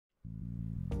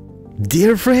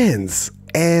Dear friends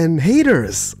and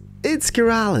haters, it's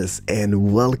Keralis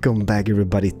and welcome back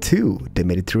everybody to the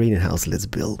Mediterranean house let's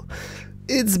build.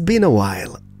 It's been a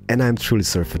while and I'm truly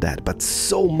sorry for that, but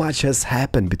so much has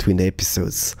happened between the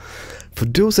episodes. For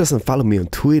those who hasn't followed me on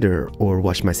Twitter or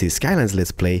watched my City Skylines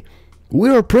let's play, we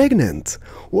are pregnant.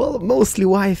 Well, mostly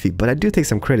wifey, but I do take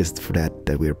some credit for that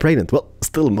we are pregnant. Well,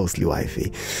 still mostly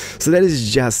wifey. So that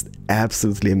is just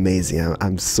absolutely amazing.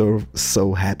 I'm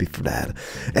so happy for that.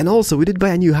 And also, we did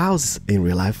buy a new house in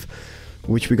real life,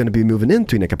 which we're gonna be moving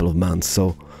into in a couple of months.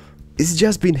 So it's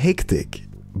just been hectic,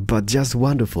 but just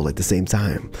wonderful at the same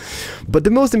time. But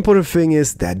the most important thing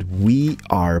is that we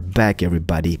are back,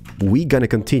 everybody. We're gonna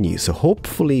continue. So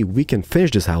hopefully we can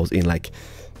finish this house in like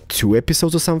 2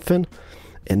 episodes or something,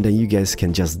 and then you guys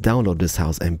can just download this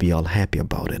house and be all happy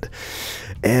about it.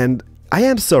 And I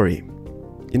am sorry,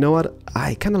 you know what,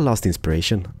 I kind of lost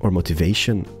inspiration or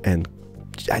motivation, and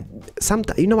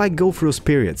sometimes, you know, I go through those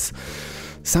periods.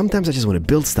 Sometimes I just want to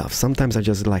build stuff, sometimes I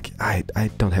just like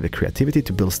I don't have the creativity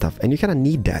to build stuff, and you kind of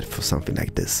need that for something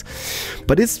like this.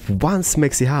 But it's one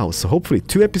smexy house, so hopefully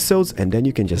 2 episodes and then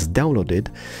you can just download it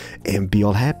and be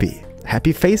all happy.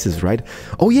 Happy faces, right?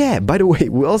 Oh yeah, by the way,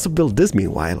 we also built this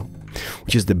meanwhile,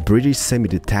 which is the British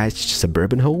semi-detached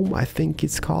suburban home, I think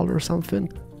it's called, or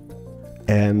something.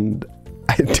 And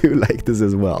I do like this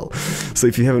as well. So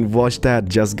if you haven't watched that,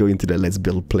 just go into the Let's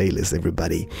Build playlist,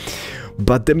 everybody.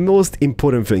 But the most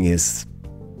important thing is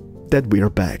that we are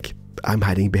back. I'm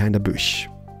hiding behind a bush.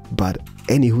 But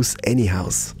anywho's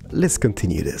anyhows, let's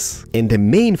continue this. And the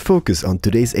main focus on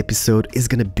today's episode is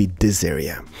gonna be this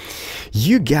area.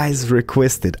 You guys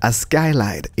requested a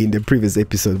skylight in the previous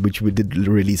episode, which we did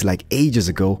release like ages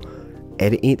ago,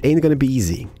 and it ain't gonna be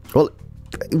easy. Well,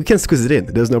 we can squeeze it in,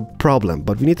 there's no problem,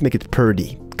 but we need to make it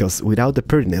purdy, because without the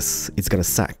purdiness, it's gonna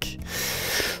suck.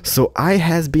 So I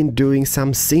has been doing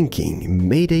some sinking.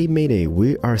 Mayday, mayday,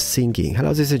 we are sinking.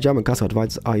 Hello, this is German Castle.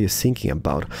 What are you thinking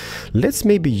about? Let's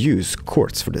maybe use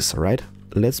quartz for this, alright?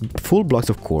 Let's full blocks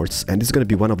of quartz, and this is gonna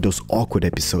be one of those awkward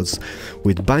episodes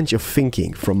with a bunch of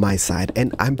thinking from my side,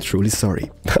 and I'm truly sorry.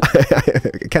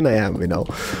 Kinda am, you know.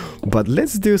 But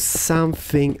let's do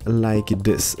something like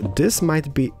this. This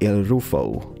might be El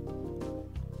Rufo.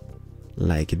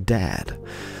 Like that.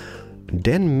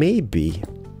 Then maybe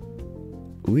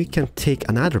we can take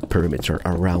another perimeter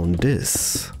around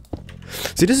this.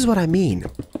 See, this is what I mean.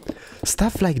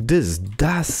 Stuff like this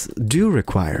do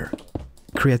require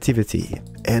creativity,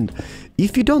 and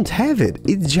if you don't have it,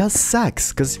 it just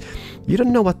sucks, because you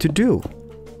don't know what to do,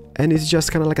 and it's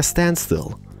just kind of like a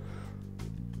standstill.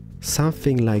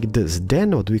 Something like this.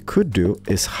 Then what we could do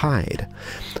is hide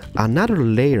another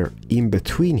layer in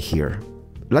between here.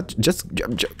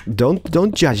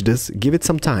 Don't judge this, give it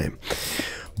some time.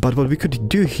 But what we could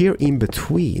do here in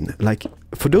between, like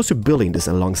for those who are building this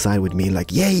alongside with me,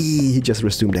 like yay, he just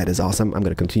resumed, that is awesome, I'm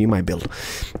gonna continue my build.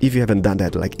 If you haven't done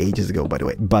that like ages ago, by the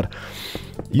way. But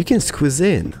you can squeeze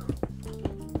in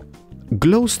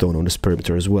glowstone on this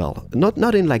perimeter as well.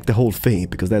 Not in like the whole thing,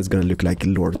 because that's gonna look like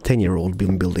Lord 10-year-old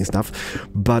building stuff,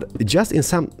 but just in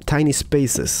some tiny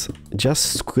spaces.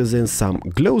 Just squeeze in some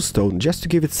glowstone just to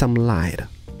give it some light.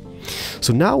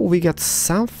 So now we got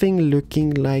something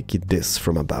looking like this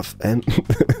from above, and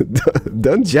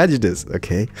don't judge this,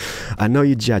 okay? I know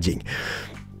you're judging.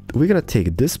 We're gonna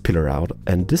take this pillar out,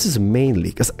 and this is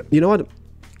mainly because, you know what,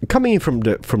 coming in from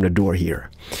the door here,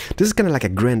 this is kind of like a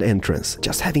grand entrance,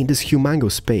 just having this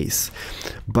humongous space,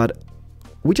 but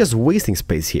we're just wasting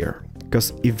space here,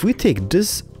 because if we take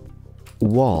this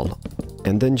wall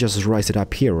and then just rise it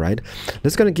up here, right,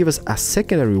 that's gonna give us a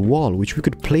secondary wall which we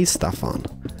could place stuff on,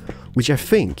 which I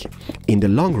think in the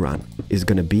long run is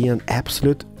gonna be an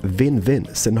absolute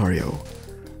win-win scenario.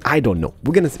 I don't know,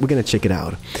 we're gonna check it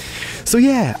out. So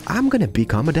yeah, I'm gonna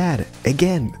become a dad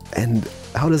again, and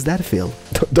how does that feel?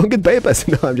 Don't get babies.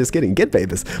 No, I'm just kidding, get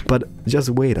babies, but just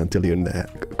wait until you're in the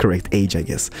correct age, I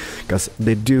guess, because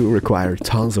they do require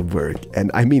tons of work,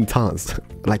 and I mean tons,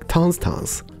 like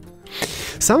tons.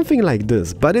 Something like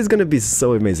this, but it's gonna be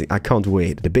so amazing. I can't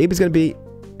wait. The baby's gonna be,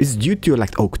 it's due to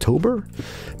like October,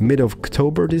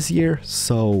 mid-October this year,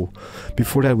 so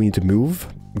before that we need to move,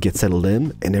 get settled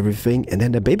in and everything, and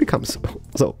then the baby comes.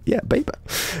 So yeah, baby,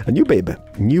 a new baby,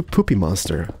 new poopy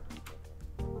monster.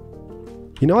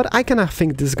 You know what, I kind of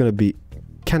think this is gonna be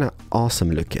kind of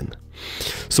awesome looking.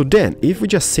 So then if we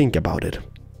just think about it,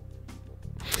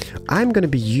 I'm gonna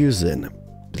be using,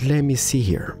 let me see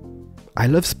here, I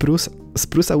love spruce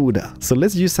wood, so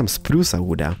let's use some spruce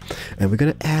wood, and we're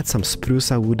gonna add some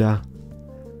spruce wood.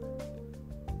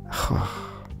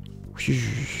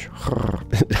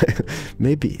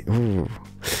 Maybe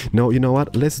No, you know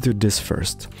what? Let's do this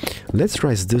first. Let's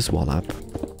rise this wall up.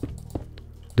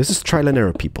 This is trial and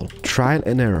error, people. Trial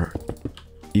and error.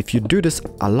 If you do this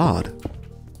a lot,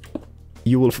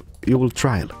 you will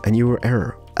trial and you will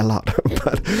error a lot.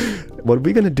 But what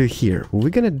we're gonna do here, we're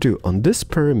gonna do on this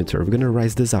perimeter, we're gonna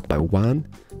rise this up by 1,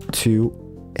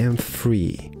 2, and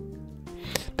 3.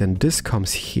 Then this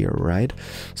comes here, right?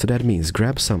 So that means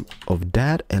grab some of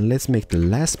that and let's make the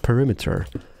last perimeter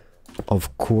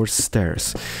of course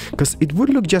stairs, because it would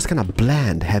look just kind of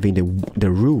bland having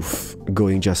the roof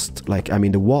going just like, I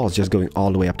mean the walls just going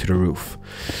all the way up to the roof.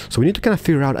 So we need to kind of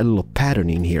figure out a little pattern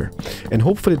in here, and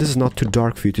hopefully this is not too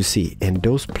dark for you to see, and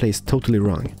those placed totally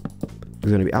wrong. It's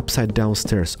going to be upside down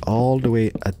stairs all the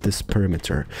way at this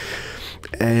perimeter.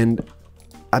 And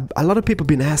a lot of people have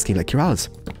been asking like, Keralis,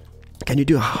 can you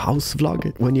do a house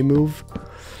vlog when you move?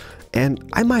 And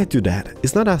I might do that.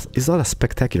 It's not a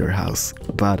spectacular house,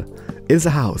 but it's a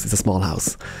house. It's a small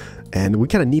house, and we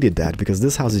kind of needed that because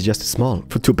this house is just too small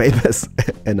for 2 babies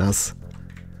and us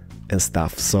and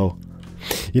stuff. So,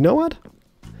 you know what?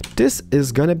 This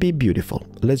is gonna be beautiful.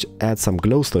 Let's add some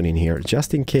glowstone in here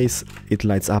just in case it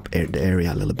lights up the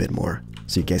area a little bit more,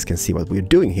 so you guys can see what we're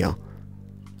doing here,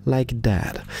 like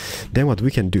that. Then what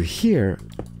we can do here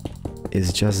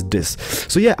is just this.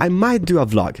 So yeah, I might do a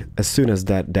vlog as soon as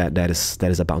that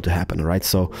is about to happen, right?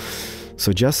 So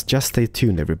just stay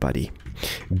tuned, everybody.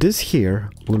 This here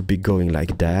will be going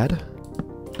like that.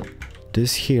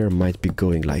 This here might be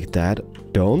going like that.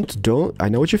 Don't, I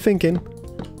know what you're thinking.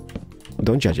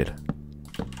 Don't judge it.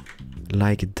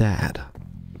 Like that.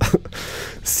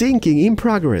 Sinking in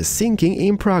progress, sinking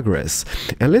in progress.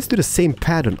 And let's do the same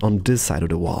pattern on this side of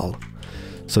the wall.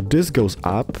 So this goes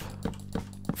up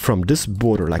from this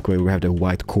border, like where we have the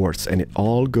white quartz, and it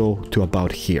all go to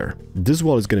about here. This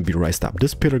wall is going to be raised up.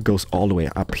 This pillar goes all the way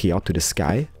up here to the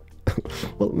sky.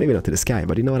 Well, maybe not to the sky,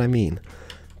 but you know what I mean.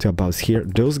 To about here.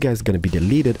 Those guys are going to be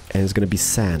deleted, and it's going to be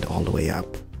sand all the way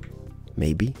up.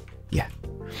 Maybe? Yeah.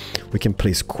 We can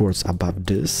place quartz above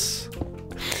this.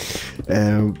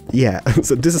 Yeah,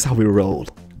 so this is how we roll.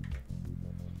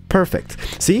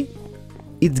 Perfect. See?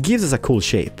 It gives us a cool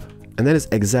shape. And that is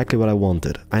exactly what I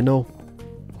wanted. I know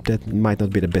that might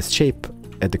not be the best shape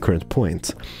at the current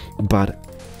point, but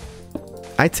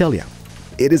I tell ya,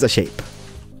 it is a shape,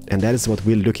 and that is what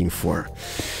we're looking for.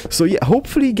 So yeah,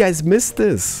 hopefully you guys missed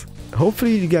this.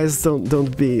 Hopefully you guys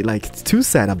don't be like too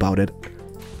sad about it.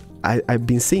 I've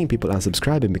been seeing people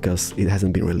unsubscribing because it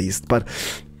hasn't been released, but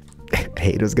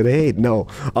haters gonna hate. No,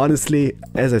 honestly,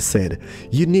 as I said,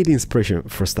 you need inspiration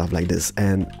for stuff like this,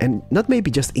 and not maybe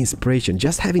just inspiration,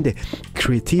 just having the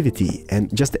creativity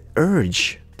and just the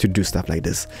urge to do stuff like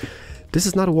this. This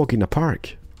is not a walk in the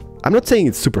park. I'm not saying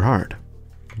it's super hard,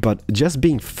 but just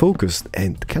being focused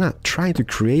and kind of trying to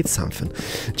create something,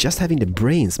 just having the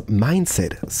brain's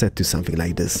mindset set to something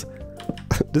like this.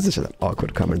 This is just an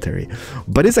awkward commentary,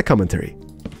 but it's a commentary.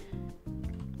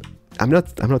 I'm not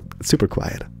super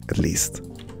quiet, at least.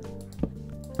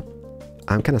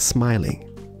 I'm kind of smiling.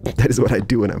 That is what I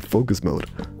do when I'm focus mode.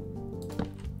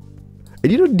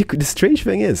 And you know, the strange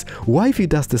thing is, wifey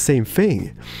does the same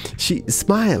thing. She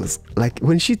smiles, like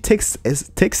when she texts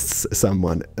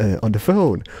someone on the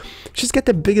phone. She's got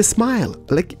the biggest smile,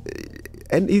 like,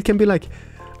 and it can be like,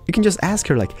 you can just ask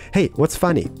her like, hey, what's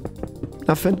funny?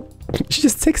 Nothing. She's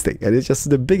just texting, and it's just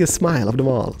the biggest smile of them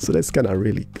all. So that's kind of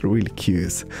really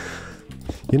cute.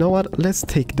 You know what? Let's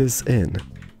take this in.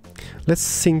 Let's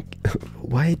sink.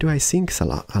 Why do I sink a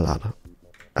lot?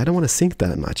 I don't want to sink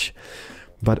that much.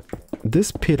 But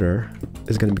this pillar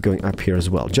is going to be going up here as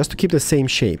well, just to keep the same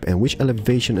shape. And which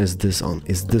elevation is this on?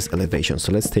 Is this elevation.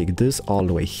 So let's take this all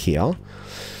the way here.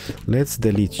 Let's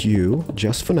delete you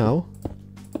just for now.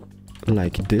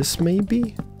 Like this,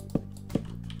 maybe?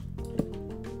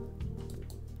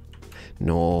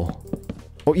 No.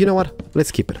 Oh, you know what?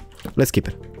 Let's keep it. Let's keep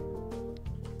it.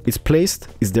 It's placed,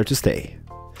 it's there to stay.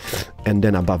 And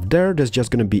then above there, there's just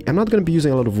gonna be, I'm not gonna be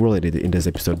using a lot of wood in this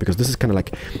episode because this is kind of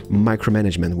like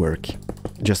micromanagement work,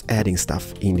 just adding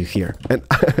stuff in here. And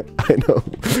I know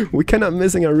we're kind of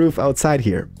missing a roof outside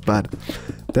here, but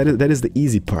that is the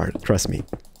easy part, trust me.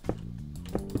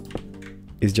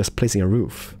 It's just placing a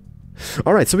roof.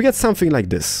 All right, so we got something like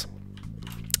this.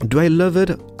 Do I love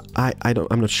it?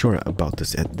 I'm not sure about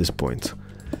this at this point.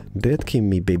 That can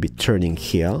be maybe turning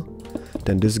here.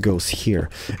 Then this goes here,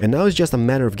 and now it's just a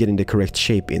matter of getting the correct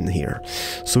shape in here.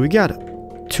 So we got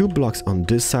 2 blocks on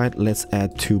this side. Let's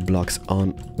add 2 blocks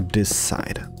on this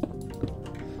side.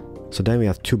 So then we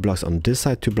have 2 blocks on this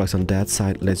side, 2 blocks on that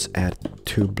side. Let's add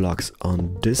 2 blocks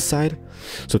on this side.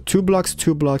 So 2 blocks,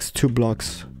 2 blocks, 2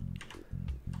 blocks,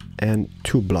 and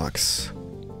 2 blocks.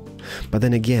 But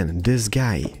then again, this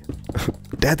guy,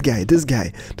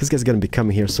 this guy's gonna be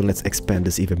coming here, so let's expand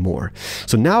this even more.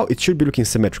 So now it should be looking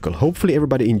symmetrical. Hopefully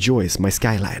everybody enjoys my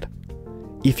skylight.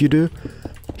 If you do,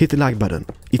 hit the like button.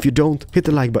 If you don't, hit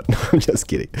the like button. I'm just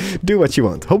kidding. Do what you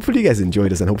want. Hopefully you guys enjoy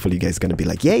this, and hopefully you guys gonna be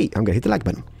like, yay, I'm gonna hit the like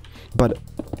button. But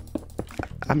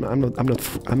I'm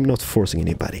not forcing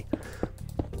anybody.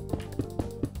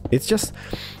 It's just,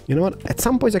 you know what, at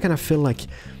some points I kind of feel like,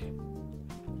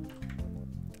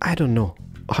 I don't know,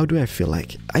 how do I feel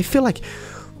like? I feel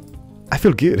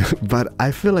good, but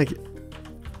I feel like,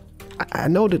 I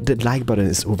know that the like button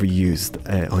is overused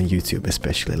on YouTube,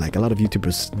 especially. Like, a lot of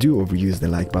YouTubers do overuse the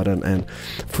like button, and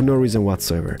for no reason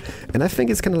whatsoever. And I think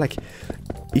it's kind of like,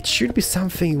 it should be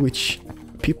something which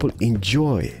people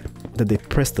enjoy, that they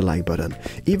press the like button.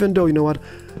 Even though, you know what,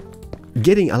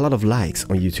 getting a lot of likes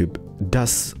on YouTube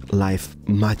does life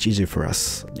much easier for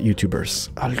us YouTubers.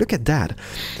 Oh, look at that.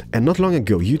 And not long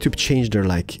ago, YouTube changed their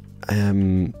like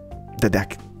the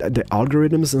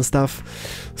algorithms and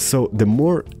stuff. So the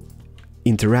more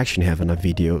interaction you have on a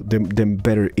video, the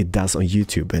better it does on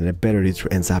YouTube, and the better it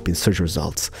ends up in search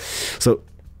results. So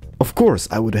of course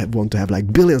I would want to have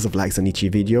like billions of likes on each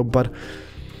video, but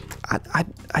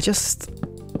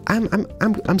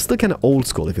I'm still kind of old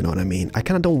school, if you know what I mean. I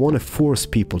kind of don't want to force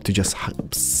people to just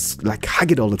like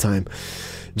hug it all the time,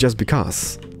 just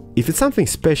because. If it's something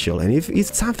special, and if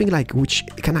it's something like which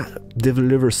kind of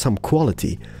delivers some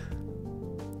quality,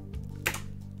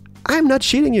 I'm not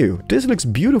cheating you. This looks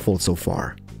beautiful so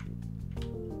far.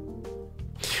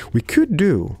 We could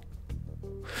do.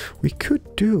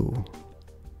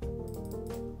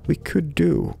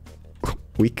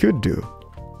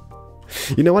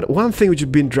 You know what? One thing which has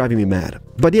been driving me mad.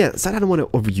 But yeah, so I don't want to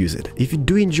overuse it. If you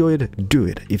do enjoy it, do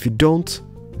it. If you don't,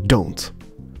 don't.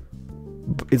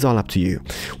 It's all up to you.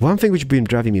 One thing which has been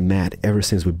driving me mad ever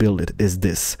since we built it is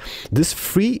this. This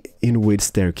free in width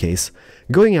staircase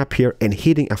going up here and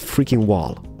hitting a freaking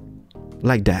wall.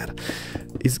 Like that.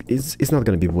 It's not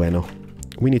gonna be bueno.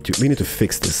 We need to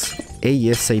fix this.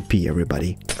 ASAP,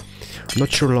 everybody. I'm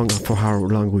not sure for how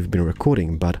long we've been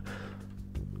recording, but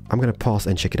I'm gonna pause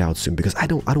and check it out soon, because I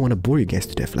don't want to bore you guys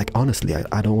to death. Like, honestly,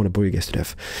 I don't want to bore you guys to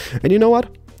death. And you know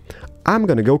what? I'm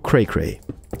gonna go cray cray.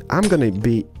 I'm gonna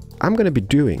be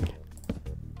doing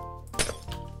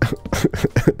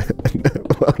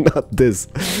well, not this.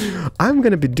 I'm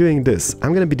gonna be doing this.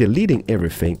 I'm gonna be deleting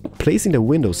everything, placing the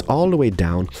windows all the way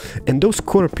down, and those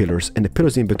corner pillars and the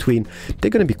pillars in between, they're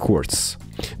gonna be quartz.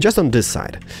 Just on this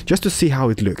side, just to see how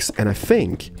it looks. And I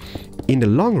think in the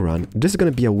long run, this is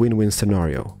gonna be a win-win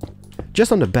scenario.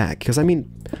 Just on the back, because I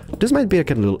mean, this might be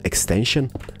like a little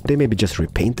extension. They maybe just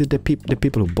repainted the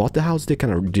people who bought the house. They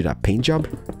kind of did a paint job,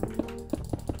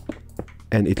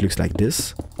 and it looks like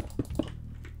this.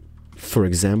 For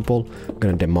example, I'm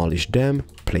gonna demolish them,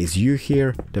 place you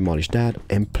here, demolish that,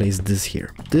 and place this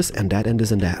here. This and that and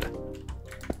this and that.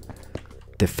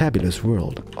 The fabulous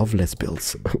world of Let's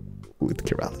Builds with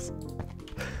Keralis.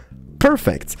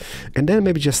 Perfect! And then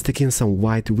maybe just stick in some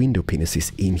white window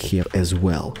penises in here as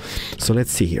well. So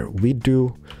let's see here. We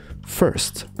do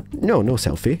first, no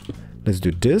selfie. Let's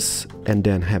do this, and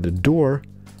then have the door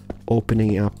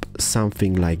opening up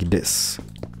something like this.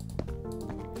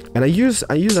 And I use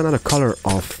another color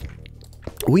of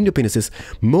window penises,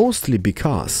 mostly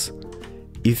because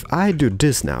if I do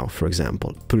this now, for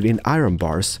example, put it in iron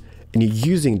bars, and you're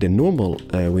using the normal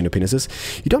window penises,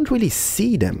 you don't really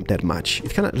see them that much.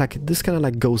 It kind of like, this kind of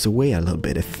like goes away a little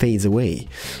bit, it fades away.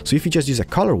 So if you just use a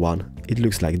color one, it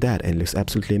looks like that, and it looks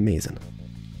absolutely amazing.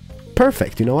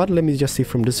 Perfect. You know what? Let me just see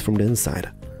from the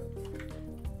inside.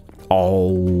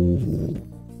 Oh.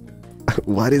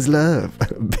 What is love?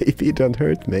 Baby, don't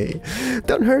hurt me.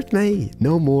 Don't hurt me.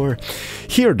 No more.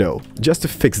 Here though, just to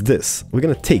fix this, we're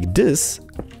gonna take this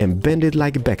and bend it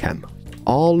like Beckham.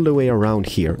 All the way around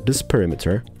here, this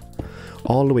perimeter,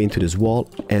 all the way into this wall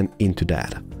and into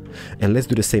that. And let's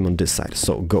do the same on this side.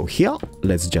 So go here,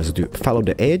 let's just follow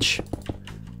the edge.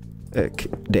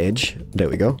 There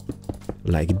we go.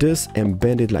 Like this, and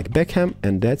bend it like Beckham,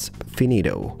 and that's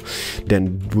finito.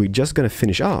 Then we're just gonna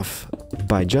finish off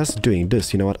by just doing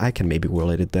this. You know what? I can maybe well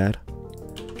edit that.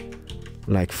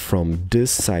 Like from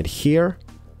this side here,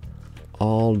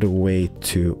 all the way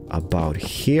to about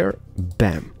here.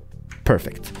 Bam.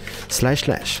 Perfect. Slash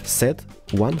set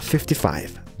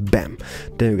 155. Bam.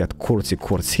 Then we got quartz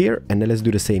here, and then let's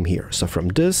do the same here. So from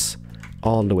this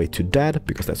all the way to that,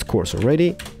 because that's quartz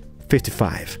already.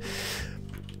 55.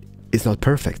 It's not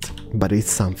perfect, but it's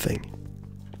something.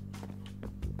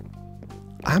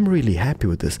 I'm really happy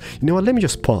with this. You know what, let me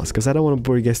just pause, because I don't want to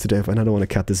bore you guys to death, and I don't want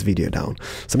to cut this video down.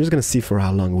 So I'm just gonna see for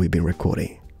how long we've been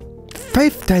recording.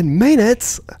 15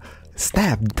 minutes?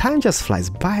 Snap, time just flies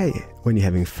by when you're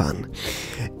having fun.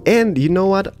 And you know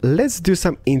what? Let's do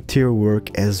some interior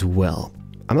work as well.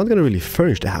 I'm not gonna really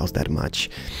furnish the house that much,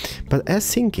 but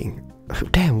as thinking,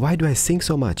 damn, why do I think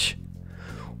so much?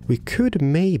 We could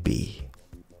maybe,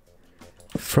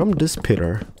 from this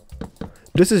pillar,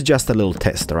 this is just a little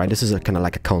test, alright? This is kind of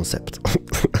like a concept,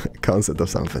 concept of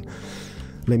something.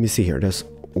 Let me see here, there's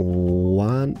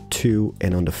 1, 2,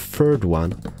 and on the third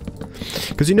one,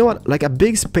 because you know what, like a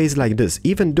big space like this,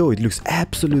 even though it looks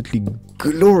absolutely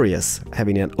glorious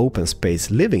having an open space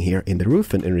living here in the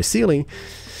roof and in the ceiling,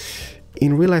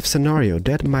 in real life scenario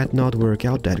that might not work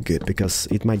out that good, because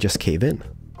it might just cave in.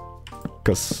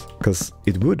 Because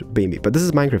it would maybe, but this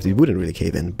is Minecraft, it wouldn't really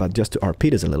cave in, but just to RP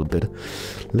this a little bit,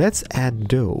 let's add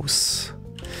those.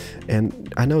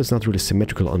 And I know it's not really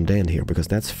symmetrical on the end here, because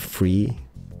that's 3,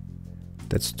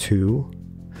 that's 2,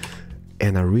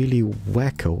 and a really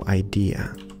wacko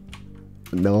idea.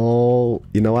 No,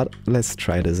 you know what, let's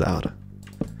try this out.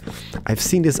 I've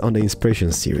seen this on the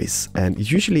inspiration series, and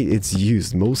usually it's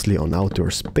used mostly on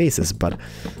outdoor spaces, but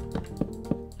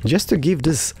just to give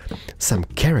this some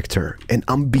character and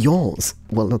ambiance,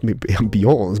 well, not maybe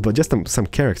ambiance, but just some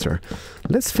character,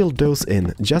 let's fill those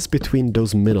in just between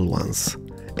those middle ones.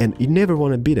 And you never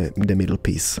want to be the middle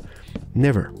piece,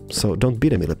 never, so don't be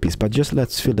the middle piece, but just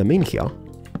let's fill them in here,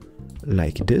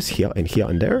 like this, here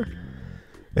and there.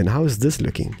 And how is this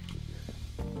looking?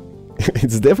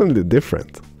 It's definitely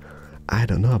different. I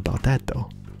don't know about that though.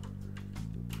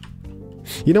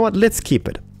 You know what, let's keep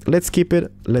it. Let's keep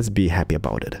it, let's be happy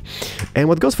about it. And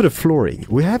what goes for the flooring,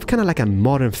 we have kind of like a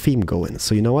modern theme going.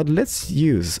 So you know what, let's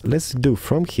do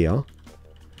from here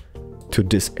to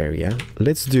this area.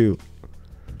 Let's do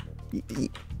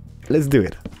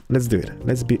it.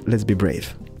 Let's be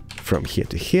brave. From here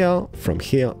to here, from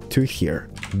here to here.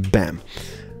 Bam.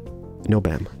 No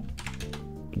bam.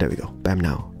 There we go. Bam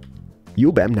now.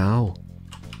 You bam now.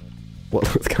 Well,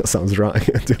 it kind of sounds wrong,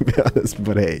 to be honest,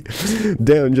 but hey.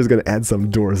 Then I'm just gonna add some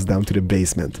doors down to the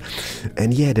basement.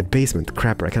 And yeah, the basement,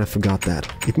 crapper, I kind of forgot that.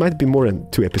 It might be more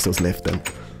than 2 episodes left then.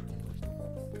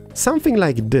 Something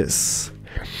like this.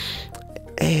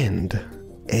 And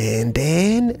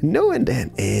then, no, and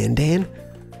then.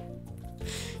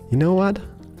 You know what?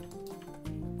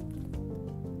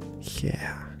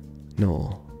 Yeah,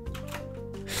 no.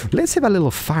 Let's have a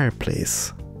little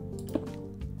fireplace.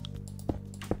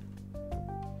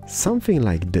 Something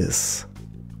like this.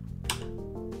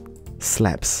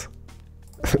 Slabs.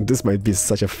 This might be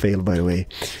such a fail, by the way.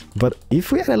 But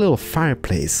if we add a little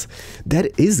fireplace,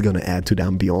 that is gonna add to the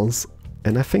ambiance.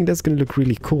 And I think that's gonna look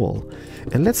really cool.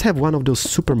 And let's have one of those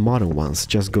super modern ones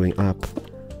just going up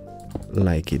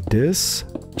like this.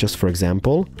 Just for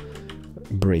example.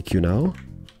 Break you now.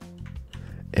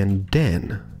 And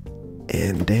then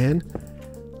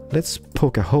let's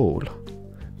poke a hole.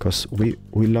 Because we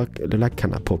like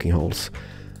kind of poking holes.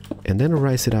 And then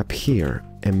rise it up here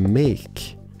and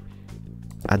make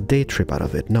a day trip out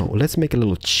of it. No, let's make a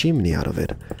little chimney out of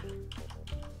it.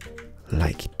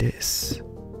 Like this.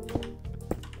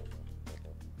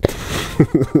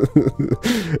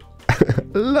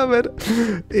 Love it.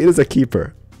 It is a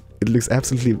keeper. It looks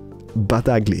absolutely butt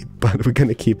ugly, but we're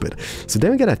gonna keep it. So then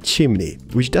we get a chimney,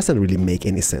 which doesn't really make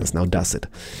any sense now, does it?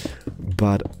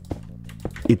 But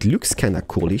it looks kind of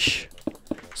coolish.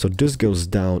 So this goes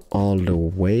down all the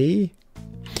way.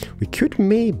 We could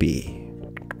maybe...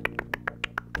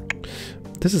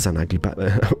 This is an ugly,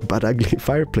 but ugly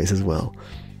fireplace as well.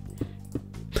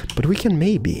 But we can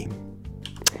maybe,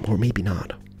 or maybe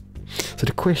not. So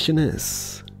the question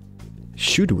is,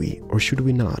 should we or should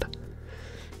we not?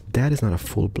 That is not a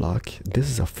full block. This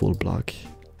is a full block.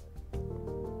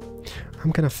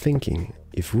 I'm kind of thinking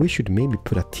if we should maybe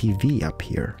put a TV up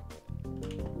here.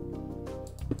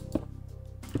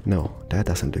 No, that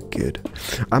doesn't look good.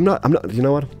 I'm not, you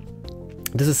know what?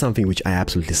 This is something which I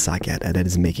absolutely suck at, and that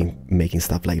is making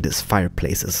stuff like this,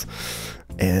 fireplaces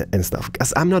and stuff.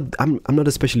 Cause I'm not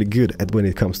especially good at when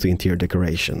it comes to interior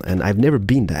decoration, and I've never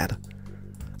been that.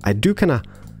 I do kind of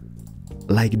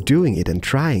like doing it and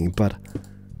trying, but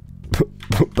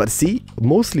see,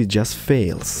 mostly just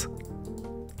fails.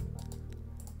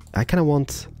 I kind of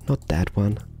want not that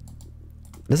one.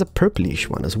 There's a purplish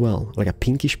one as well, like a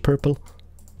pinkish purple.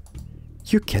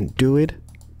 You can do it.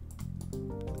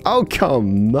 Oh,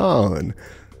 come on.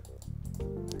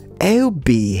 Oh,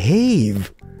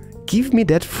 behave. Give me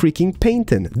that freaking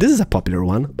painting. This is a popular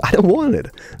one. I don't want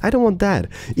it. I don't want that.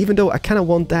 Even though I kind of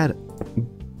want that.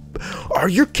 Are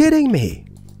you kidding me?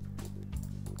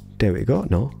 There we go.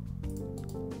 No.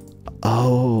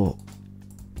 Oh.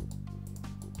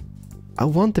 I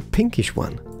want the pinkish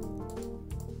one.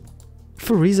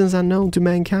 for reasons unknown to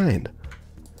mankind.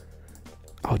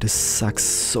 Oh, this sucks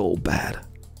so bad.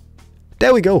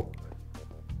 There we go.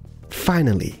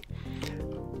 Finally.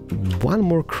 One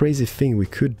more crazy thing we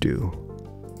could do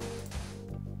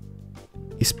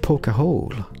is poke a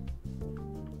hole.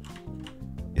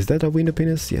 Is that a window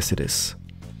penis? Yes, it is.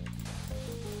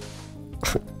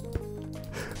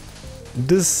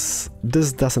 This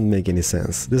doesn't make any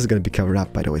sense. This is gonna be covered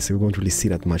up, by the way, so we won't really see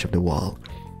that much of the wall.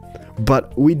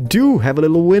 But we do have a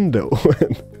little window.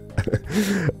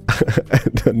 I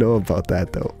don't know about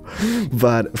that though.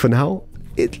 But for now,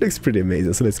 it looks pretty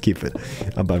amazing, so let's keep it.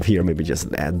 Above here, maybe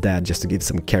just add that just to give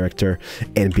some character.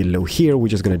 And below here, we're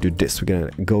just gonna do this. We're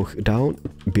gonna go down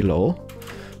below.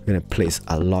 We're gonna place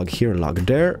a log here, a log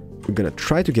there. We're gonna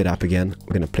try to get up again.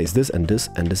 We're gonna place this and this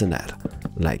and this and that.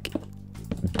 Like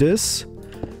this.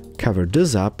 Cover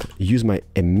this up. Use my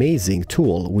amazing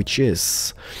tool, which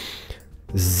is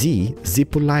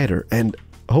Zippo Lighter. And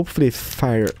hopefully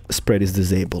fire spread is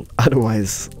disabled.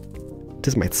 Otherwise,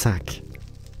 this might suck.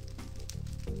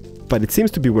 But it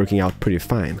seems to be working out pretty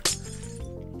fine.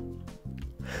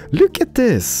 Look at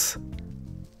this!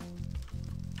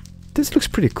 This looks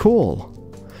pretty cool.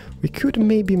 We could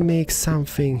maybe make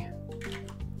something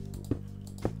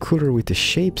cooler with the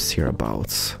shapes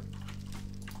hereabouts.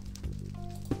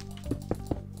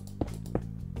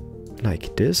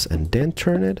 Like this, and then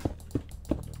turn it.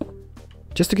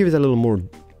 Just to give it a little more,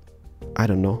 I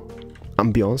don't know,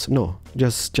 ambiance. No,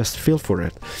 just feel for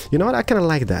it. You know what, I kind of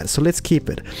like that, so let's keep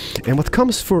it. And what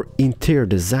comes for interior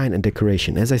design and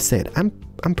decoration, as I said,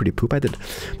 I'm pretty poop at it,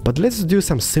 but let's do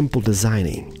some simple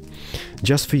designing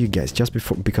just for you guys,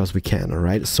 because we can. All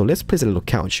right, so let's place a little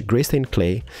couch, gray stained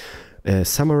clay,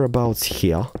 somewhere about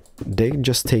here. They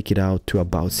just take it out to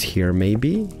about here,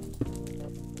 maybe,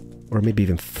 or maybe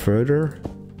even further.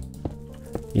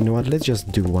 You know what, let's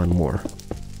just do one more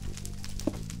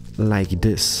like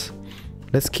this.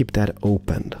 Let's keep that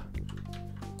opened.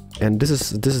 And this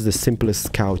is the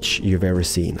simplest couch you've ever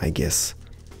seen, I guess.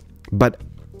 But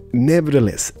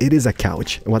nevertheless, it is a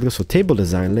couch. What goes for table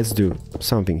design, let's do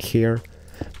something here.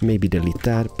 Maybe delete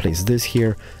that, place this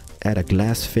here, add a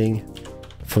glass thing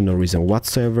for no reason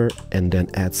whatsoever, and then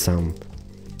add some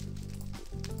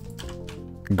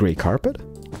gray carpet.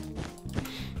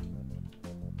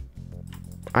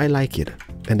 I like it.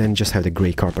 And then just have the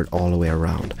gray carpet all the way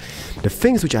around. The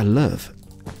things which I love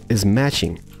is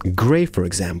matching gray, for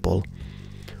example,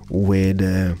 with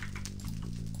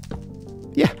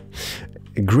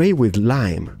gray with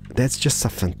lime. That's just a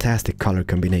fantastic color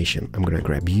combination. I'm gonna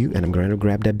grab you, and I'm gonna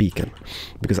grab that beacon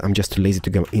because I'm just too lazy to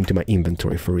go into my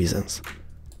inventory for reasons.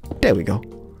 There we go.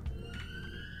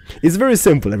 It's very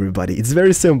simple, everybody. It's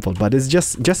very simple, but it's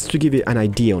just to give you an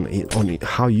idea on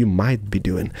how you might be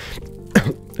doing.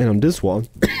 And on this wall,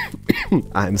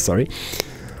 I'm sorry,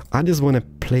 I just want to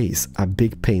place a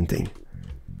big painting.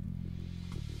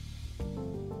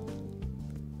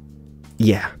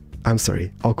 Yeah, I'm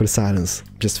sorry, awkward silence,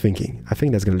 just thinking. I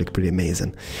think that's gonna look pretty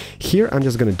amazing. Here I'm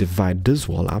just gonna divide this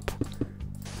wall up,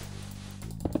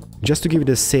 just to give it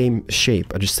the same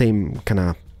shape, or the same kind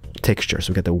of texture.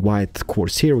 So we got the white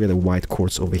quartz here, we got the white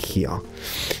quartz over here.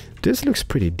 This looks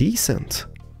pretty decent.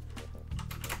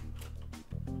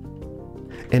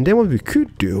 And then what we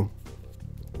could do,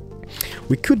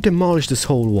 we could demolish this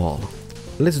whole wall.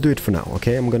 Let's do it for now,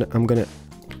 okay? I'm gonna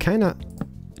kind of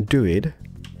do it.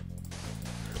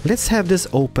 Let's have this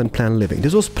open plan living.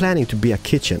 This was planning to be a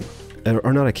kitchen,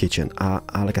 or not a kitchen,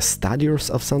 like a study of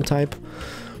some type.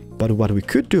 But what we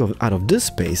could do out of this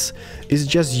space is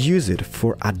just use it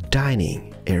for a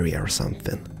dining area or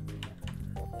something.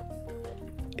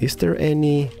 Is there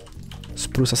any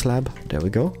spruce slab? There we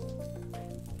go.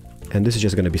 And this is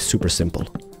just gonna be super simple.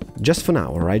 Just for now,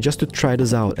 alright? Just to try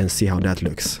this out and see how that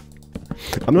looks.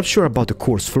 I'm not sure about the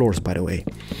coarse floors, by the way.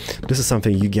 This is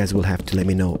something you guys will have to let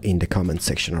me know in the comment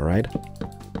section, alright?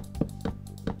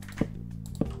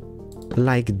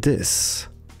 Like this.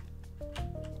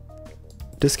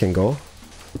 This can go.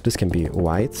 This can be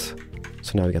white.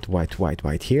 So now we got white, white,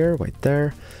 white here, white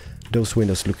there. Those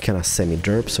windows look kind of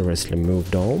semi-derp, so let's remove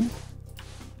them.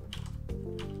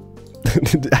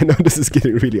 I know this is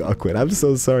getting really awkward. I'm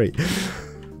so sorry.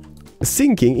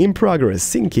 Sinking in progress.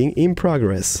 Sinking in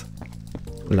progress.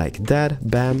 Like that.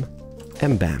 Bam.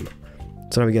 And bam.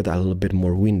 So now we get a little bit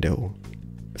more window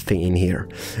thing in here.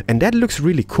 And that looks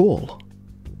really cool.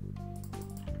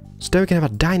 So then we can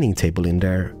have a dining table in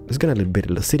there. There's gonna be a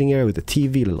little sitting area with a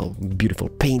TV, a little beautiful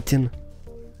painting.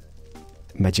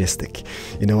 Majestic.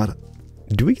 You know what?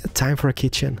 Do we get time for a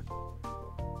kitchen?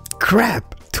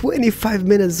 Crap! 25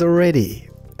 minutes already.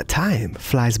 time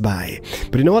flies by.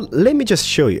 But you know what? Let me just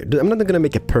show you. I'm not gonna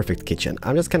make a perfect kitchen.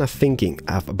 I'm just kind of thinking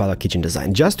about a kitchen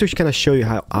design, just to kind of show you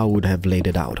how I would have laid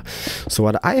it out. So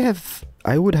what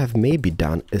I would have maybe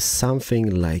done is something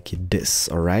like this,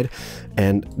 all right?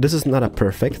 And this is not a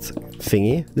perfect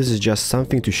thingy. This is just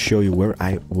something to show you where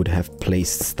I would have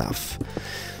placed stuff.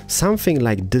 Something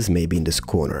like this maybe in this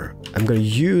corner. I'm gonna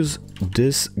use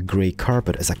this gray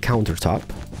carpet as a countertop.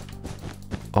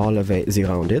 All of it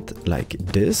around it, like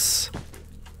this.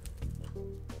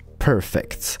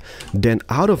 Perfect. Then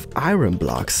out of iron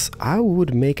blocks, I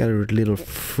would make a little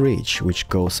fridge which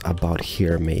goes about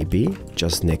here maybe,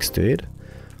 just next to it.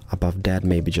 Above that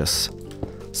maybe just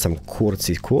some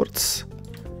quartzy quartz.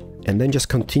 And then just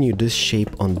continue this shape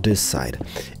on this side.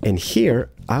 And here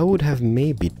I would have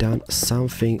maybe done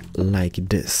something like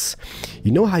this.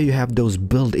 You know how you have those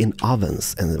built-in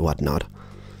ovens and whatnot?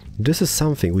 This is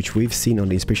something which we've seen on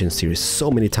the inspiration series so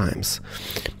many times.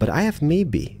 But I have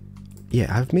maybe,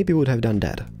 yeah, I maybe would have done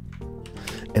that.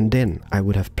 And then I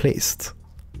would have placed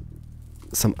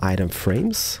some item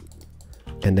frames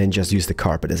and then just use the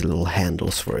carpet as little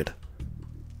handles for it.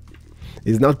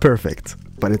 It's not perfect,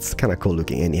 but it's kind of cool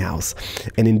looking anyhow.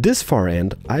 And in this far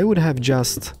end, I would have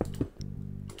just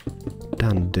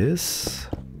done this.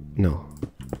 No.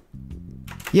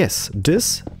 Yes,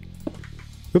 this.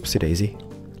 Oopsie daisy.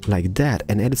 Like that,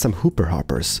 and added some hooper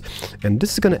hoppers. And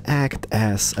this is gonna act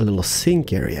as a little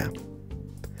sink area.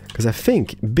 Because I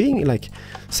think being like,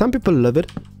 some people love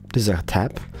it. This is a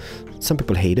tap. Some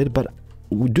people hate it, but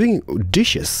doing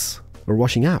dishes or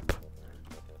washing up,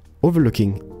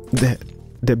 overlooking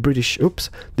the British,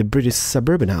 the British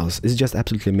suburban house is just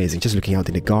absolutely amazing. Just looking out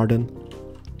in the garden.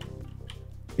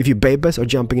 If you babas are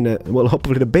jumping in a, well,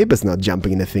 hopefully the baba's not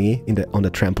jumping in the thingy on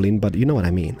the trampoline, but you know what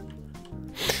I mean.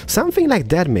 Something like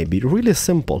that maybe, really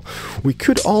simple. We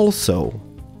could also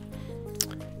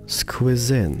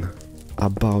squeeze in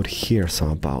about here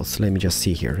somehow. So let me just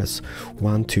see here. That's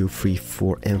 1, 2, 3,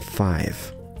 4, and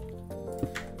 5.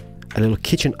 A little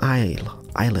kitchen island.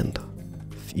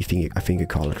 I think you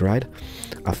call it, right?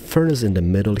 A furnace in the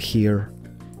middle here.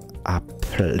 A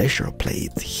pleasure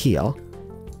plate here.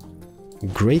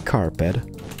 Gray carpet.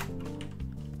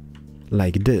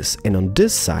 Like this. And on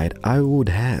this side, I would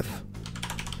have,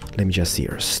 let me just see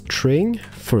here, string,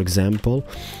 for example.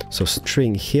 So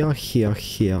string here, here,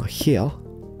 here, here.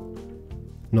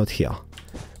 Not here.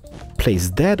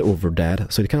 Place that over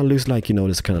that, so it kind of looks like, you know,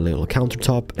 this kind of little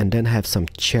countertop, and then have some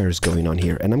chairs going on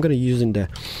here. And I'm gonna use in the,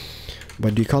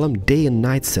 what do you call them? Day and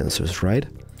night sensors, right?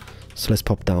 So let's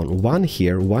pop down one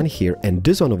here, and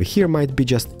this one over here might be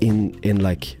just in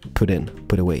like put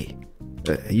away.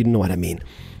 You know what I mean?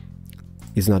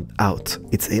 It's not out,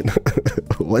 it's in.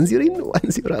 Once you're in,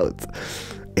 once you're out.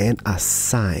 And a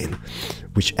sign,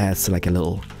 which adds like a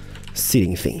little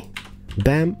seating thing.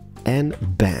 Bam and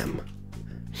bam.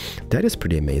 That is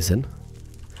pretty amazing.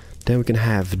 Then we can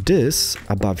have this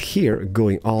above here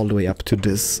going all the way up to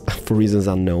this for reasons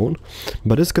unknown.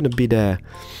 But it's gonna be the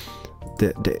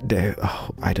oh,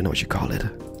 I don't know what you call it.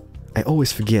 I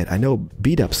always forget. I know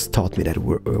B-Dubs taught me that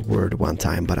word one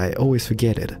time, but I always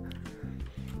forget it.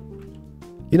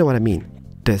 You know what I mean?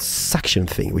 The suction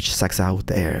thing, which sucks out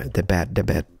the air, the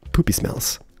bad poopy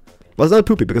smells. Well, it's not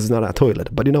poopy because it's not a toilet,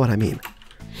 but you know what I mean.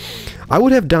 I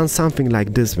would have done something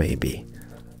like this maybe.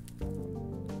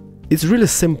 It's really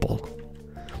simple.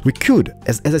 We could,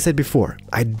 as I said before,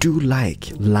 I do like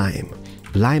lime.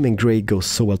 Lime and gray go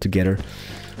so well together.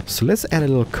 So let's add a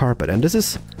little carpet, and this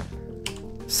is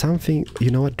something,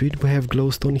 you know what, do we have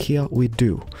glowstone here? We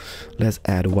do. Let's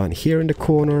add one here in the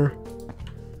corner.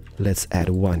 Let's add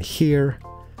one here,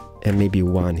 and maybe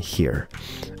one here.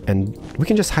 And we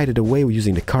can just hide it away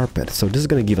using the carpet. So this is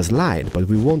gonna give us light, but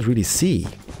we won't really see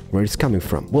where it's coming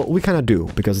from. Well, we kind of do,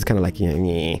 because it's kind of like,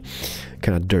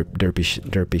 kind of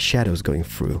derpy shadows going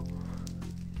through.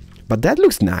 But that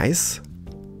looks nice.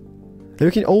 And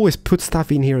we can always put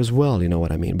stuff in here as well, you know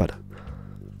what I mean, but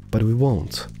we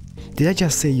won't. Did I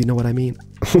just say you know what I mean?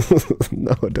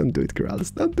 No, don't do it,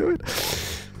 Keralis, don't do it.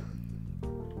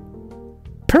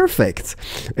 Perfect!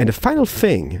 And the final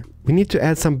thing, we need to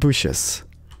add some bushes.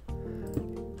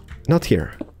 Not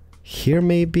here. Here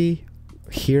maybe.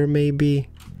 Here maybe.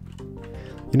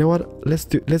 You know what? Let's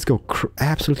go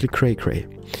absolutely cray.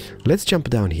 Let's jump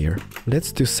down here.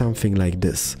 Let's do something like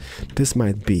this. This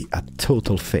might be a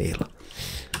total fail.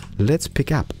 Let's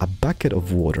pick up a bucket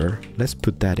of water. Let's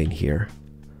put that in here.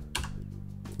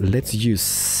 Let's use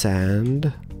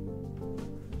sand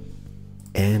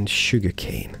and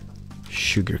sugarcane.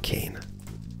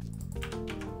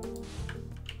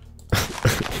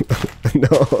 No,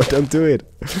 don't do it.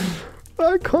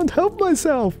 I can't help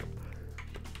myself.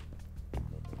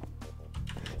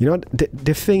 You know what?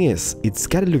 The thing is, it's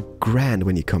gotta look grand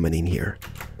when you're coming in here.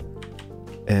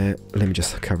 Let me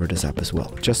just cover this up as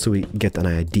well, just so we get an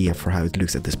idea for how it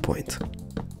looks at this point.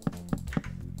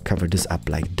 Cover this up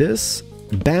like this.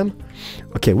 Bam.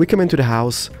 Okay, we come into the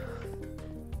house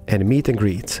and meet and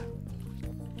greet.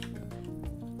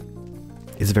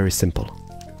 It's very simple.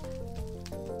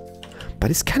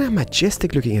 But it's kind of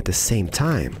majestic looking at the same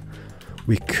time.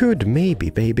 We could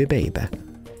maybe, baby,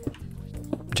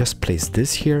 just place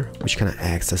this here, which kind of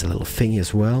acts as a little thingy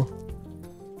as well.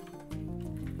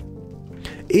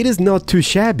 It is not too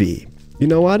shabby. You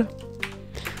know what?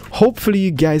 Hopefully you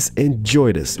guys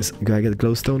enjoy this. Do I get a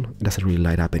glowstone? It doesn't really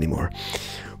light up anymore.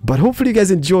 But hopefully you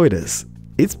guys enjoy this.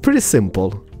 It's pretty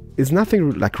simple. It's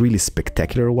nothing like really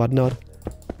spectacular or whatnot.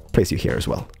 Place you here as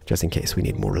well, just in case we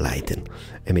need more lighting.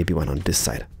 And maybe one on this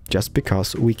side, just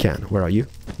because we can. Where are you?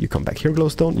 You come back here,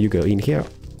 glowstone. You go in here,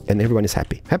 and everyone is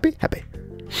happy. Happy? Happy.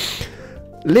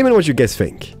 Let me know what you guys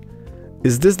think.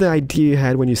 Is this the idea you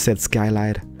had when you said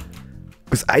skylight?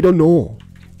 Because I don't know,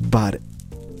 but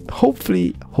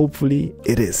hopefully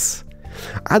it is.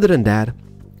 Other than that,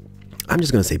 I'm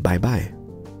just gonna say bye-bye.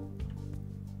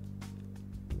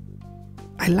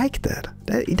 I like that.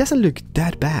 It doesn't look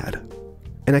that bad.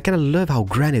 And I kind of love how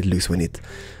grand it looks when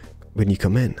you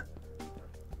come in.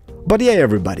 But yeah,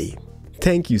 everybody,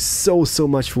 thank you so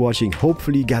much for watching.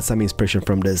 Hopefully you got some inspiration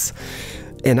from this.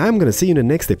 And I'm gonna see you in the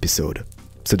next episode.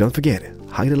 So don't forget,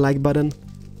 hit the like button,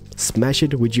 smash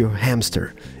it with your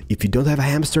hamster. If you don't have a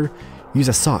hamster, use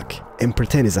a sock and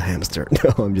pretend it's a hamster.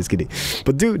 No, I'm just kidding.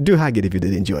 But do hug it if you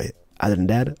did enjoy it. Other than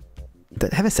that,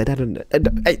 have I said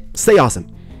that? Hey, stay awesome.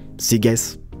 See you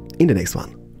guys in the next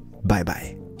one. Bye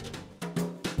bye.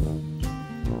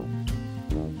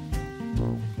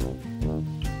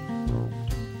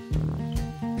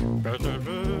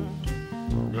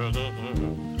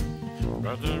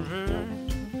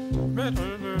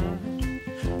 Better